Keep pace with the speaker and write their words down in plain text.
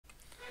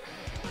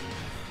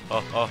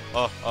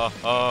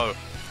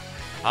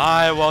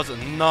I was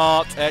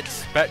not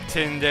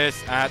expecting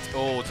this at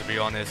all, to be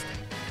honest.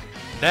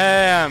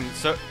 Damn!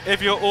 So,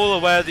 if you're all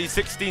aware, the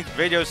 16th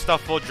video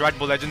stuff for Dragon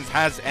Ball Legends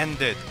has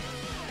ended.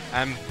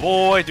 And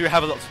boy, do we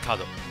have a lot to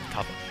cover.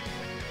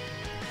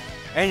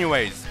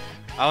 Anyways,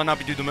 I will now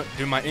be doing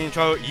my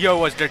intro. Yo,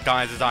 what's good,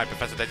 guys? It's I,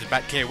 Professor Legend,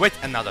 back here with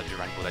another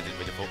Dragon Ball Legends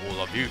video for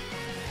all of you.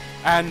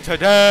 And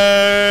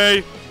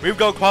today, we've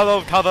got quite a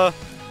lot of cover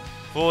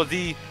for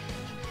the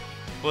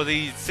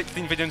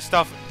 16th video and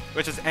stuff,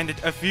 which has ended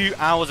a few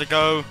hours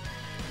ago.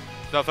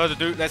 So without further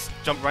ado, let's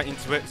jump right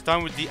into it.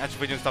 Starting with the actual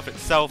video and stuff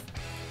itself,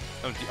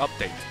 and the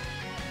update.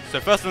 So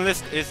first on the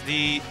list is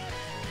the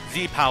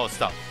Z-Power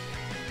stuff.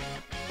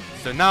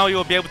 So now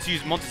you'll be able to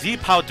use Monster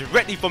Z-Power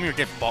directly from your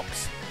gift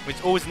box, which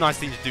is always a nice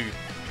thing to do.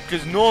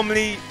 Because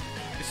normally,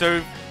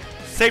 so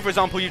say for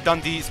example you've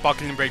done the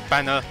Sparkling Brave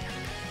banner,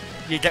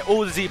 you get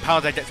all the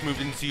Z-Power that gets moved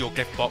into your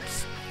gift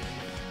box.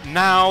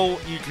 Now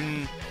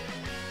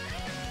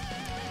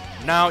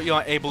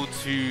you're able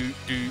to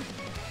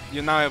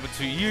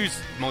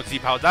use Monster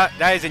Z-Power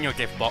that is in your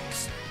gift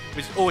box,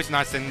 which is always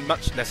nice and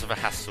much less of a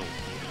hassle.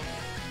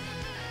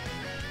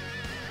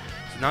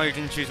 So now you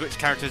can choose which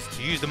characters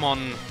to use them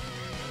on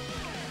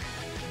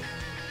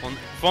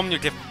from the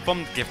gift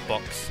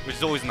box, which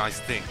is always a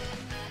nice thing.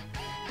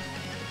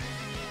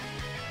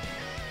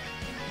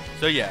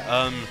 So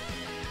yeah,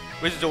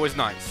 which is always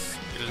nice,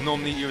 because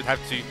normally you would have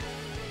to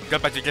go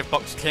back to your gift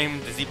box, claim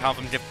the Z-Power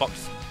from the gift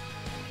box,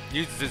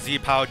 use the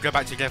Z-Power, go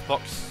back to your gift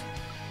box,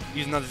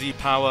 use another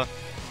Z-Power,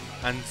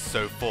 and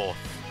so forth.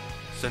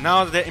 So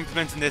now that they're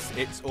implementing this,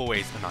 it's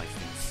always a nice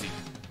thing to see.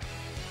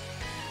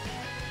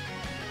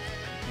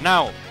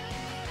 Now,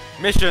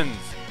 missions.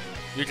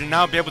 You can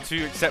now be able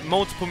to accept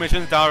multiple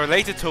missions that are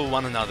related to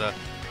one another.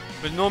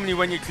 But normally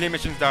when you clear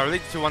missions that are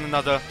related to one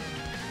another,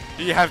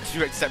 you have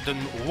to accept them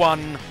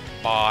one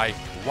by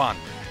one.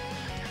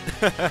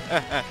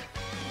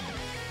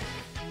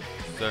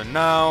 So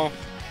now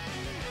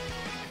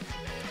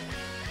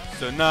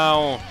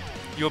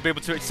you'll be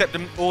able to accept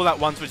them all at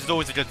once, which is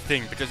always a good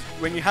thing, because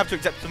when you have to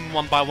accept them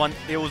one by one,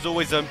 it was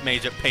always a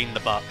major pain in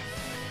the butt.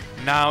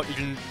 Now you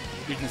can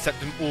accept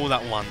them all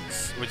at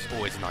once, which is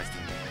always a nice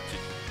thing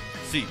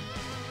to see.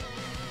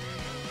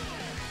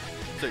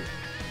 So,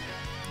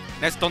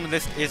 next on the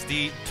list is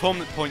the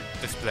tournament point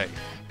display.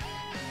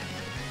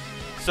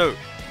 So,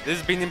 this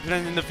has been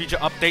implemented in the feature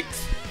update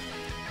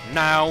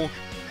now.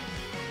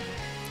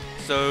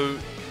 So,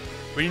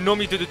 when you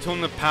normally do the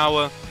tournament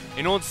power,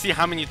 in order to see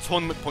how many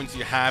tournament points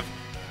you have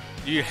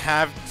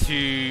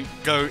to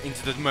go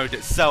into the mode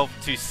itself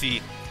to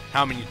see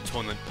how many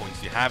tournament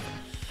points you have.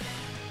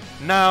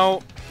 Now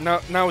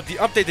with the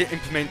update they're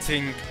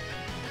implementing,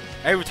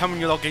 every time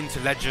when you log into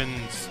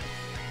Legends,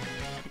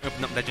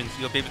 open up Legends,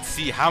 you'll be able to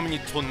see how many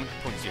tournament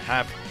points you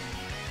have,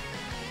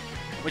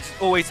 which is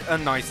always a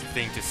nice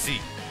thing to see.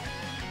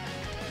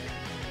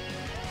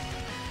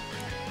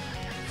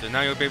 So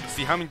now you'll be able to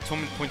see how many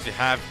tournament points you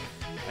have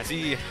and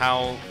see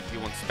how you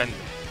want to spend them.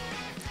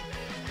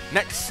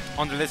 Next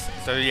on the list,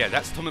 so yeah,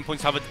 that's tournament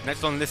points covered.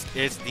 Next on the list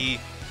is the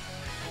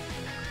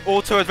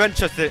auto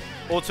adventure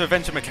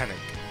mechanic.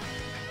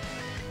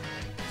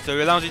 So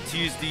it allows you to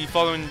use the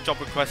following job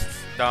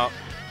requests that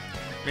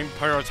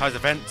prioritize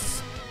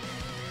events.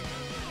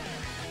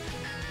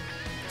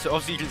 So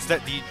obviously you can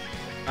select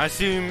I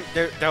assume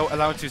they'll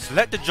allow you to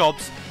select the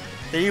jobs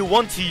that you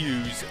want to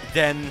use,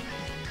 then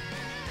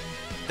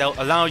they'll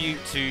allow you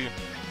to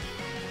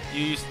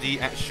use the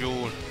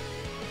actual,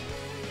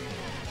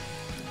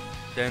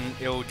 then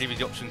it'll give you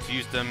the option to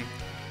use them.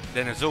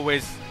 Then as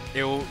always,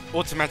 it will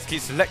automatically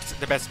select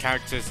the best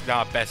characters that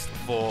are best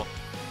for,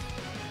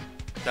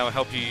 that will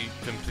help you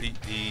complete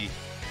the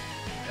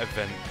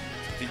event,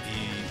 the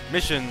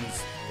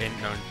missions in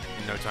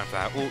no time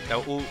flat.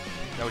 That will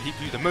heap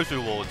you the most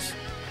rewards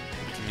if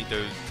you can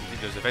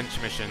complete those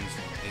adventure missions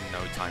in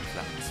no time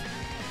flat.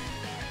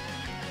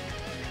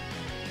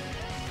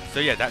 So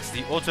yeah, that's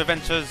the auto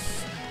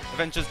adventures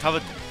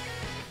covered.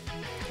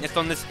 Next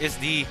on this is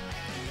the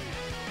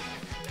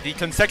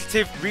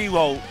consecutive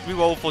reroll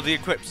for the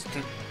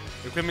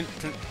equipment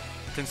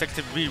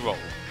consecutive reroll.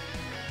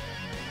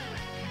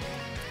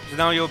 So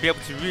now you'll be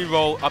able to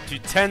reroll up to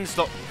 10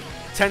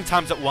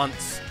 times at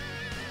once,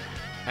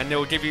 and they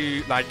will give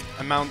you like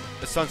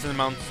a certain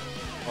amount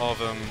of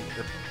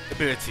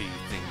ability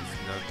things,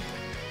 you know,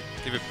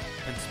 give it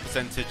a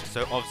percentage.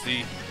 So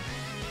obviously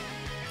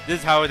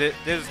this is how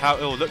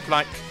it will look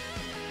like.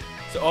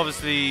 So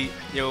obviously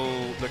it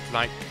will look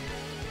like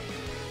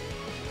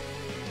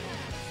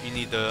you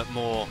need the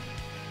more,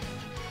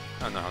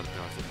 I don't know how to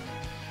pronounce it.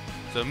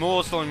 So the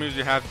more slowing moves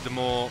you have, the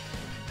more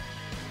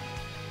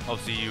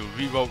obviously you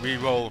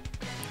reroll,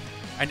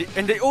 and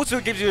it also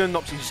gives you an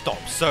option to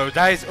stop. So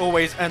that is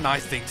always a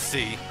nice thing to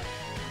see.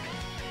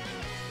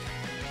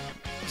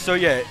 So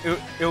yeah,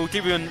 it will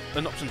give you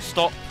an option to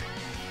stop,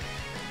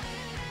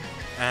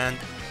 and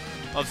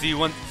obviously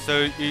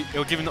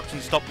it'll give you an option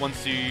to stop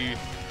once you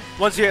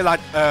hit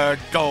like a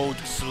gold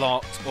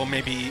slot, or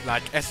maybe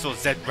like S or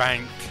Z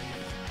rank,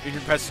 you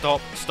can press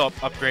stop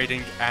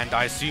upgrading, and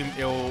I assume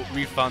it'll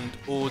refund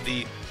all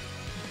the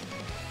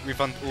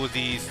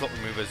slot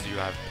removers you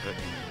have put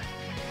in.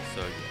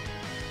 So yeah.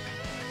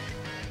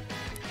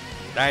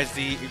 That is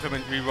the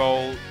equipment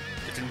reroll,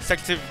 the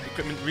consecutive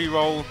equipment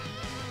reroll.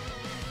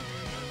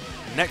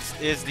 Next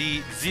is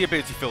the Z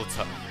ability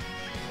filter.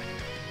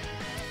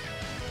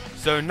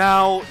 So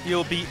now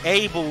you'll be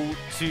able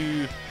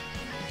to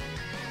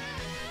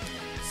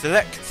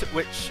select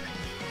which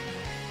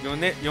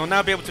you'll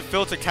now be able to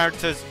filter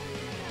characters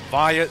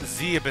via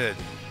Z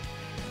ability.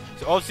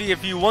 So obviously,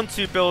 if you want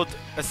to build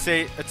a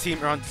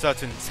team around a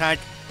certain tag,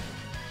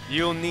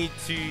 you'll need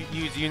to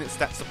use units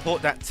that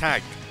support that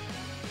tag.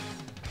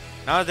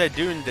 Now they're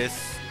doing this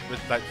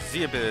with like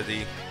Z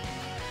ability.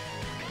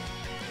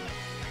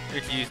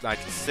 You can use like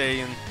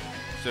Saiyan.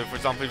 So for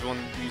example, if you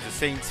want to use a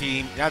Saiyan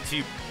team, you have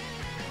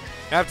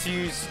to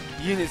use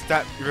units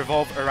that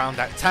revolve around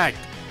that tag.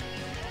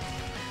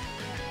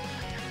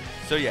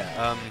 So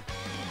yeah,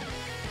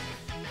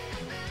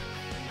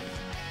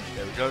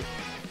 there we go.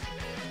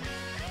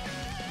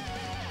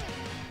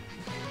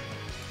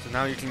 So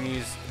now you can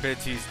use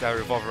abilities that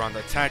revolve around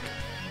that tag.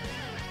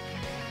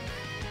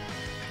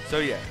 So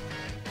yeah.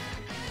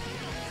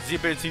 Z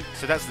ability,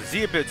 so that's the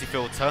Z ability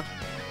filter.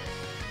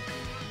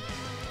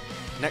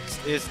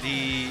 Next is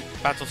the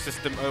battle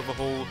system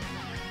overhaul,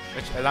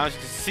 which allows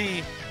you to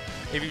see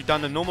if you've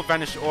done a normal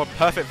vanish or a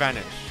perfect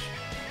vanish.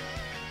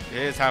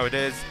 Here's how it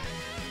is.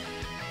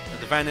 At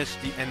the vanish,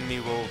 the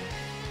enemy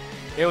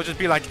it'll just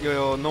be like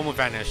your normal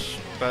vanish,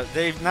 but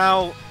they've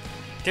now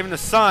given a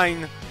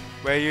sign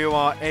where you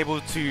are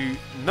able to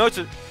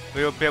notice,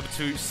 where you'll be able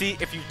to see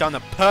if you've done a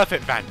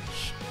perfect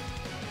vanish.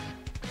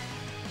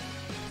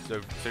 So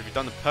if you've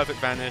done the perfect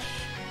vanish,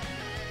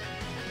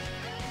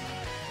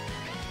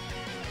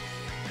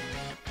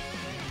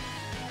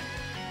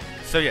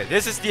 so yeah,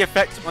 this is the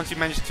effect once you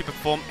manage to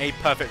perform a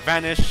perfect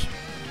vanish.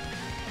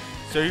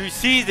 So you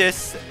see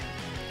this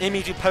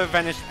immediate perfect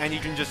vanish, and you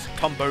can just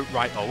combo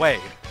right away.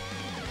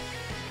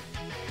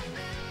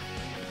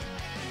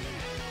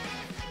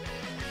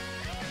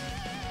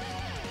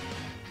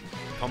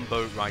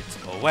 Combo right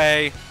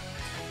away.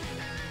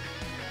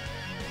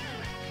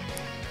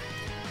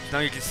 Now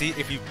you can see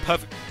if you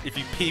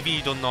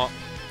PV'd or not,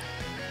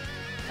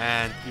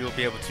 and you'll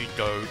be able to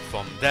go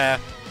from there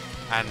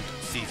and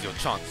seize your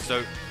chance.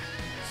 So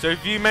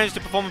if you manage to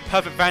perform a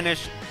perfect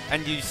vanish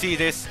and you see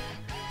this,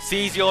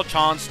 seize your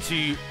chance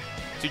to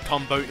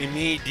combo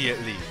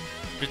immediately,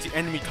 because the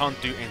enemy can't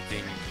do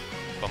anything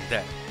from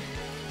there.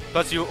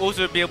 But you'll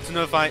also be able to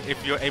notify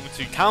if you're able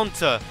to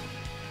counter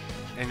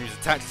enemy's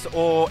attacks,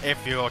 or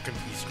if you're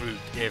completely screwed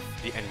if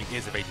the enemy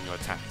is evading your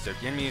attack. So if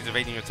the enemy is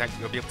evading your attack,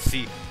 you'll be able to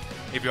see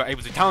if you're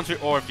able to counter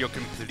it or if you're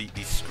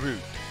completely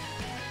screwed.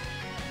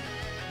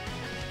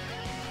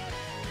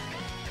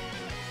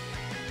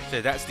 So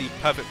that's the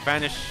perfect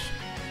vanish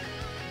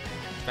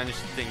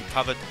thing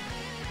covered.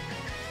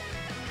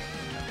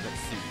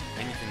 Let's see,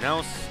 anything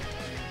else?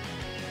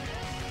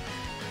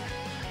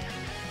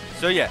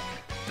 So yeah,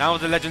 now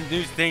the Legends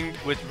news thing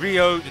with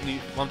Rio,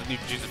 one of the new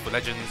producers for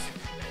Legends.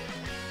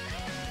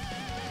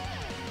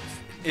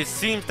 It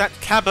seems that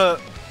Cabba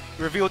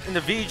revealed in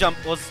the V-Jump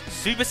was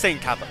Super Saiyan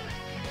Cabba.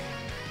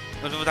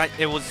 That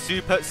it was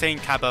Super Saiyan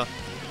Cabba.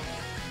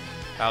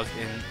 That was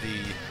in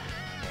the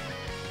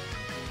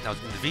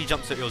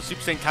V-Jump, so it was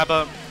Super Saiyan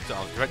Cabba. So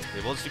I was correct,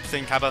 it was Super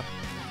Saiyan Cabba.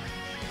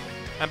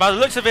 And by the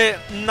looks of it,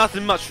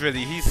 nothing much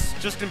really. He's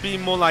just going to be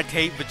more like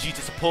a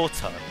Vegeta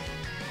supporter.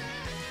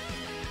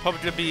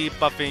 Probably going to be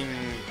buffing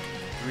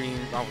Green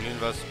Marvel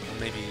Universe, or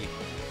maybe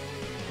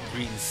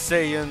Green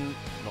Saiyan,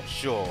 not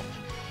sure.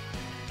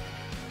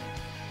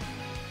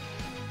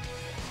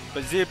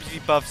 But Zero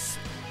BG buffs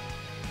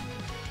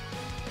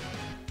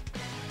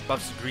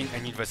Green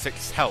and Universe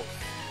 6 health.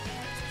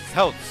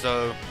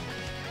 So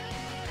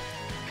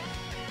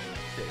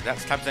yeah,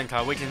 that's Cabba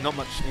Zenkai Awakening. Not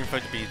much info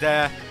to be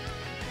there,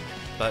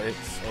 but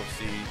it's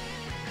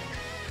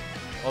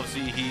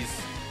obviously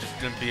he's just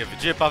going to be a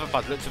Vegeta buffer by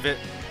the looks of it.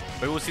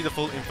 But we'll see the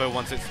full info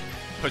once it's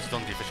posted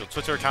on the official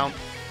Twitter account.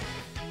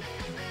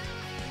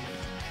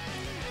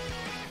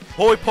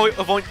 Hoi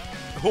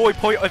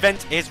Poi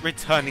event is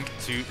returning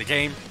to the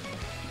game.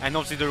 And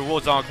obviously the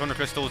rewards are Chrono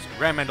Crystals,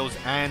 Rare Medals,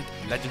 and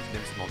Legends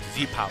Limited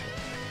Multi-Z Power.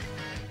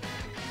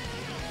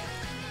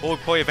 Hoi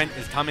Poi event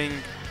is coming,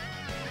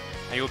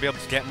 and you'll be able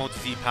to get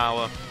Multi-Z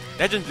Power,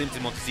 Legends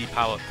Limited Multi-Z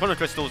Power, Chrono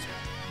Crystals,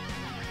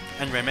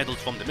 and Rare Medals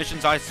from the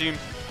missions, I assume.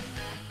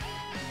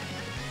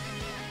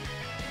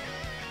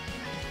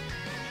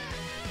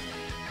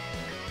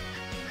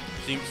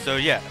 So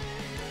yeah,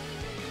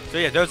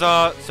 those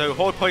are, so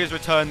Hoi Poi is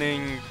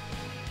returning,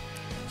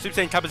 Super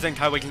Saiyan Cabba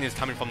Zenkai Awakening is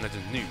coming from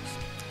Legends News.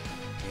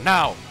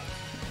 Now,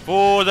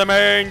 for the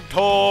main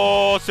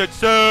course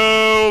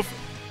itself,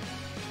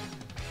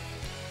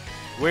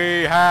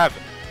 we have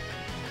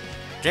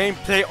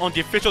gameplay on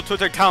the official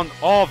Twitter account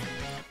of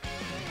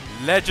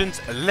Legends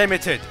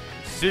Limited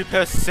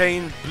Super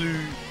Saiyan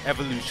Blue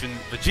Evolution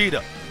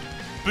Vegeta.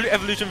 Blue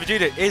Evolution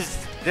Vegeta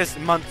is this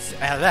month's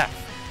LF.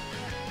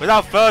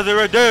 Without further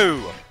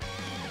ado,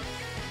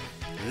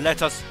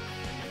 let us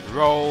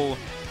roll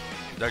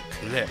the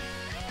clip.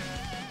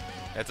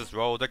 Let us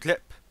roll the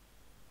clip.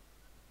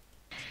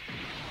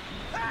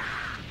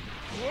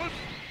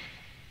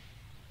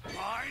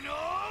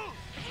 Final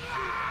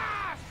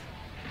blast!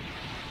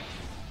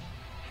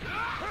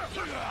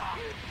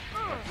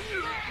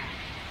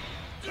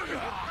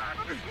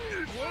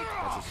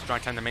 That's a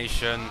strike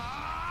animation.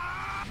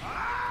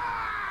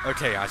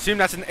 Okay, I assume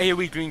that's an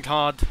AoE green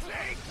card. Take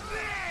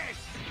this!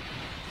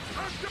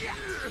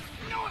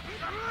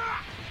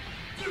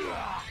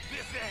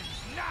 This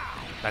ends now!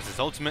 That's his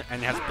ultimate,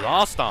 and he has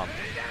Blast Arm.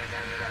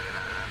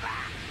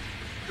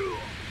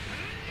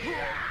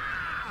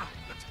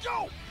 Let's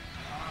go!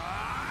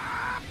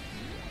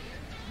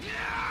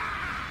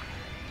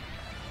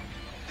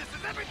 This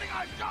is everything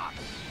I've got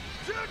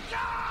to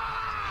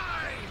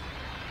die!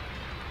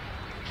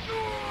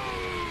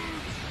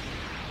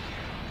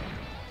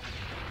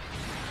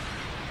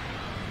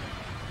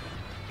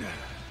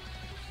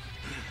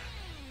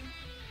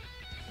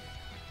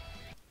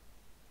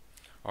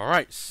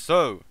 Alright,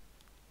 so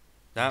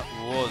that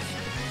was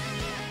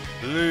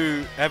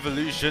Blue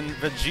Evolution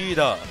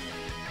Vegeta.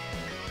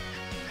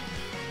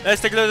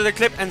 Let's take a look at the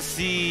clip and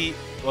see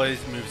what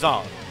his moves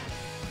are.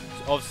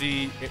 So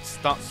obviously it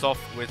starts off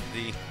with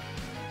the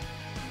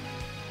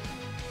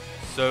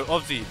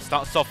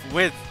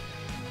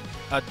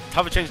a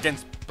cover change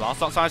against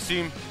Blast Arts, I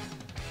assume.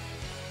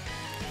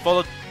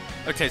 Followed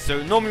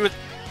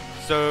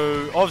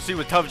obviously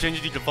with cover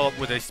changes you can follow up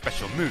with a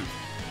special move,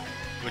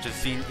 which is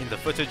seen in the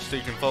footage, so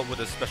you can follow up with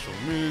a special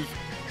move.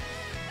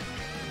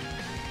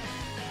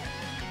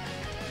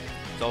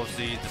 So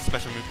obviously the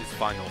special move is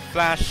Final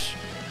Flash.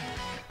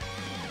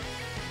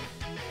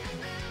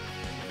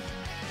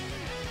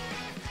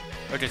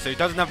 Okay, so he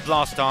doesn't have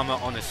Blast Armor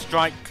on his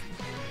strike.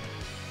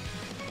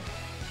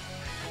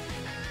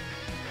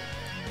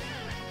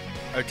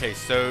 Okay,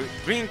 so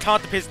green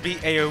card appears to be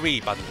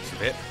AoE by the looks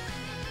of it.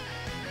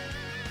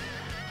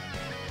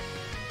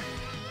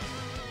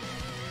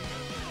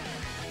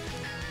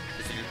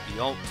 This is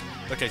the ult.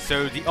 Okay,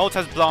 so the ult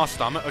has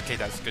Blast Armor. Okay,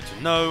 that's good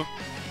to know.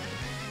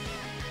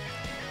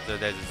 So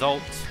there's his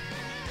ult.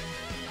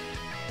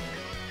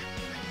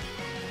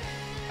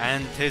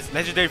 And his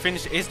legendary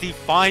finish is the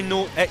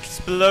Final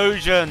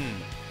Explosion.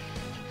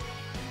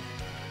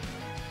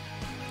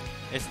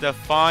 It's the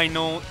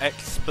Final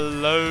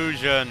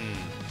Explosion.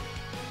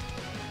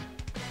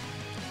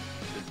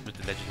 With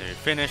the legendary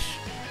finish.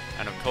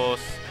 And of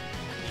course,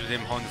 with him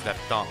holding his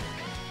left arm.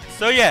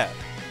 So yeah.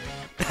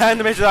 The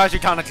animation is actually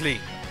kind of clean.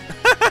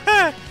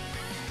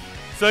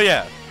 So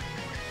yeah.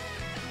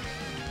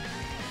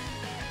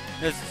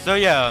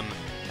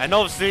 And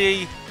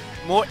obviously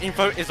more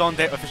info is on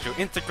their official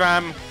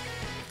Instagram.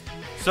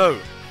 So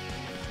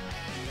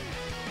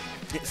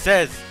it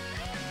says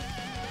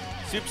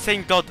Super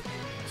Saiyan God,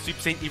 Super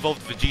Saiyan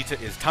Evolved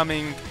Vegeta is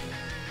coming.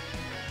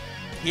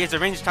 He is a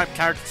range type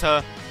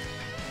character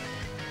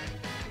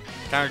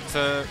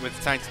with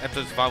tags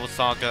Episode Survival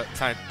Saga,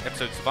 tag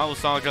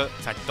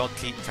God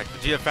Key, tag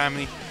Vegeta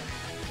Family.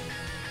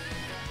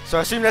 So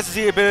I assume that's his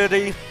Z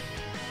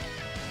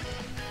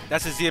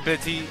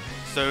ability.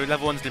 So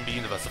level 1 is going to be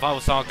Universe Survival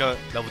Saga,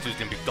 level 2 is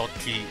going to be God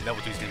Key,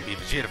 level 3 is going to be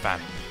Vegeta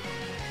Family.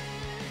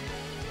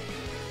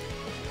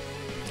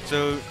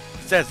 So it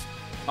says,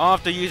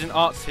 after using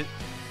arts, if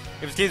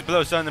his key is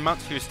below a certain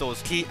amount, he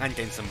restores key and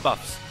gains some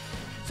buffs.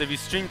 So if you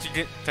string to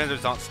get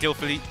those arts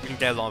skillfully, you can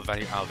get a lot of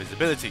value out of his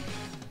ability.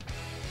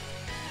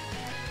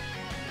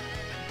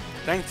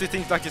 Thanks to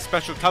things like his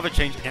special cover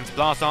change against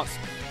Blast Arts,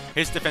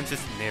 his defense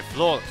is near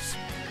flawless.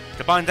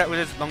 Combine that with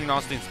his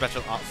long-lasting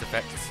special arts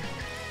effects,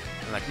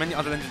 and like many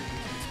other legendary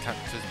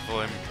characters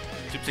before him,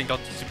 Super Saiyan God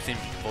to Super Saiyan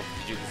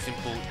Vegeta is a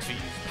simple to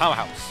use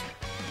powerhouse.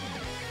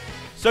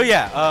 So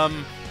yeah,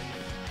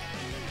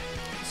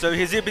 so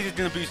his ability is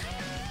going to boost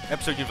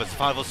Episode Universe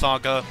Survival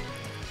Saga,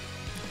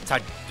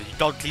 tag the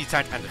God Key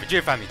tag, and the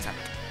Vegeta Family tag.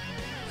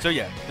 So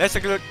yeah, let's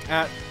take a look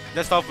at,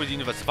 let's start with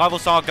Universe Survival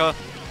Saga.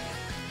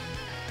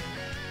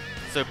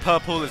 So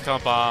purple is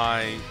covered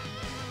by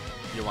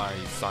UI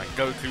Sign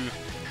Goku,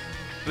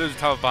 blue is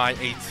covered by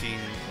 18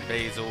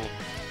 Basil,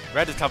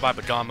 red is covered by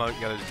Bergamo,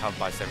 yellow is covered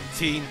by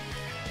 17.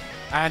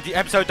 And the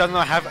episode does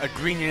not have a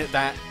green in it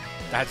that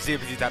has the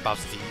ability that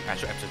buffs the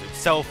actual episode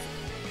itself.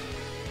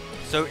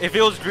 So if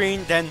it was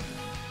green, then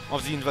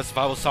obviously Universe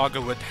Survival Saga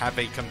would have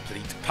a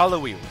complete color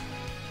wheel.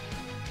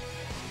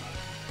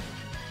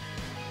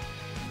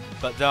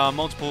 But there are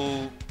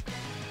multiple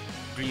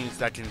greens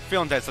that can fit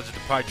on there, such as the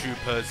Pride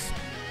Troopers,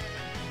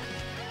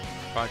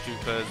 but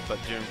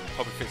Jim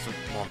probably fits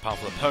a more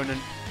powerful opponent.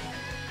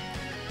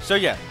 So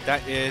yeah,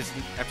 that is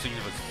episode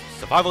Universe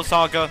Survival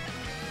Saga.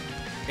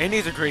 It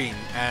needs a green,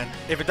 and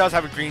if it does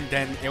have a green,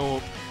 then it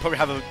will probably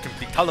have a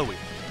complete color wheel.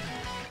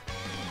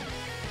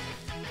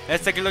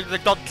 Let's take a look at the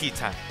God Key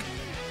tag.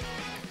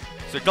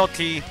 So God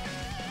Key.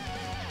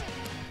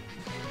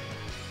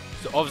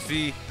 So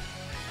obviously,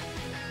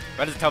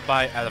 red is covered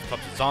by Elef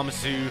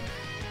Zamasu.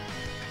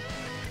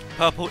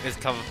 Purple is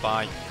covered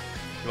by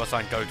UI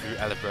Sign Goku,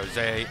 Elef Rose,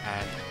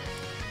 and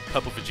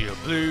purple Vegeta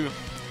Blue.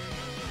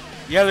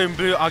 Yellow and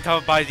blue are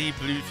covered by the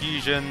blue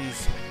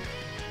fusions.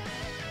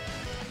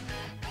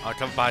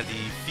 Vegeta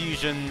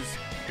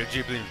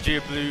Blue and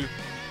Vegeta Blue,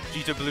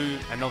 Vegeta Blue,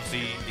 and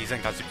obviously the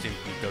Zenkai Super Saiyan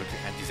Blue Goku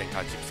and the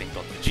Zenkai Super Saiyan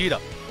God Vegeta.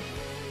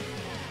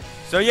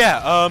 So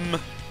yeah,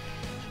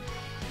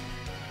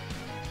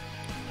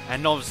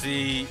 and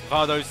obviously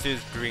Vardos is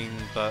green,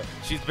 but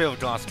she's a bit of a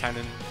glass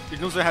cannon. You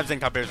can also have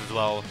Zenkai Bears as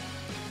well.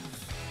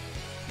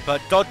 But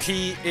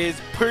Dottie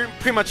is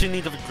pretty much in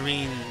need of a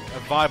green, a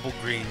viable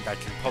green that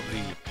can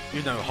probably,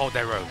 you know, hold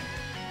their own.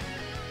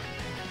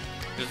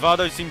 Because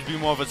Vardos seems to be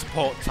more of a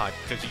support type,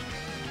 because she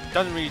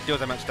doesn't really deal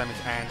that much damage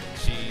and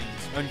she's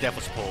only there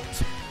for support.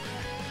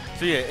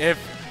 So yeah,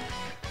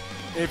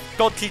 if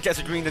Dottie gets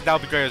a green, then that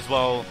would be great as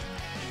well.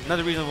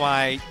 Another reason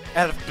why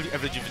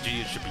Evolution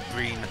Vegeta should be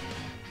green.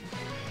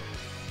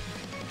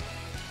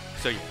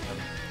 So yeah,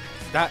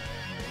 that.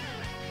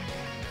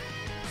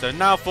 So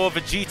now for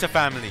Vegeta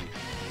family.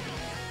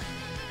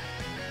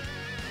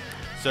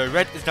 So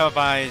red is covered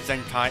by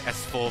Zenkai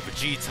S4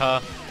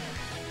 Vegeta.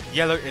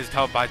 Yellow is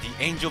covered by the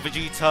Angel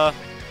Vegeta.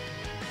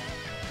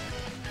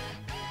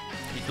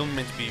 He's not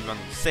meant to be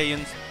running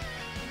Saiyans.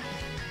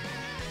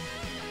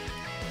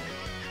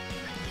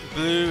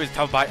 Blue is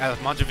covered by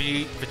Alpha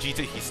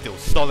Vegeta, he's still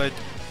solid.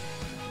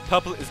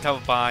 Purple is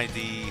covered by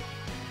the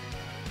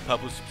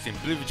Purple Super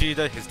Saiyan Blue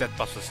Vegeta, his death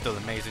buff is still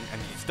amazing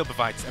and he still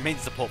provides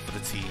amazing support for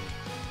the team.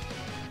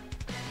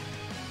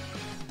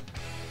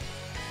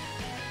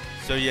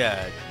 So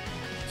yeah,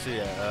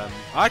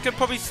 I could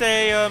probably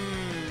say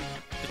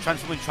the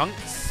Transforming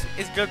Trunks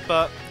is good,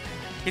 but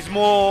he's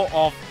more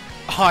of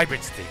a hybrid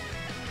thing.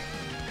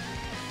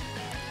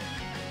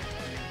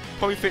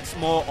 Probably fits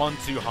more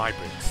onto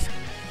hybrids.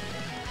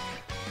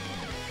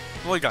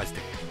 What do you guys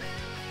think?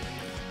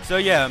 So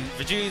yeah,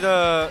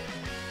 Vegeta.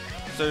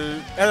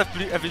 So LF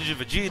Blue Evolution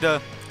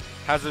Vegeta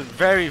has a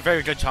very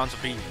good chance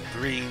of being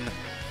green.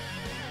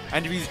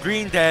 And if he's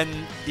green, then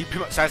he pretty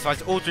much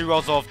satisfies all 3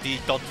 roles of the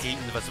God Key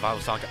in the Survival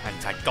Saga and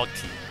Tag God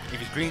Key. If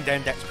he's green,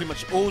 then that's pretty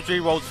much all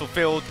 3 roles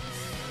fulfilled.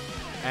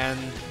 And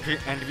if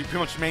you pretty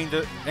much main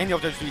any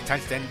of those 3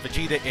 tags, then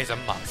Vegeta is a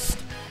must.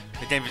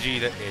 Again,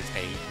 Vegeta is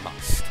a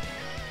must.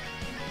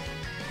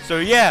 So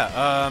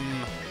yeah,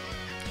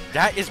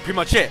 that is pretty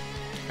much it.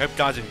 Hope you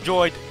guys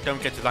enjoyed. Don't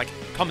forget to like,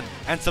 comment,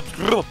 and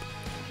subscribe.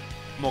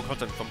 More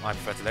content from I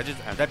Professor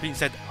Legends. And that being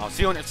said, I'll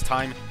see you all next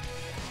time.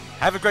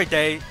 Have a great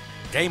day.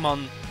 Game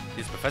on.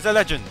 This is Professor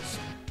Legends.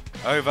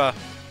 Over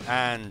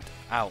and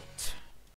out.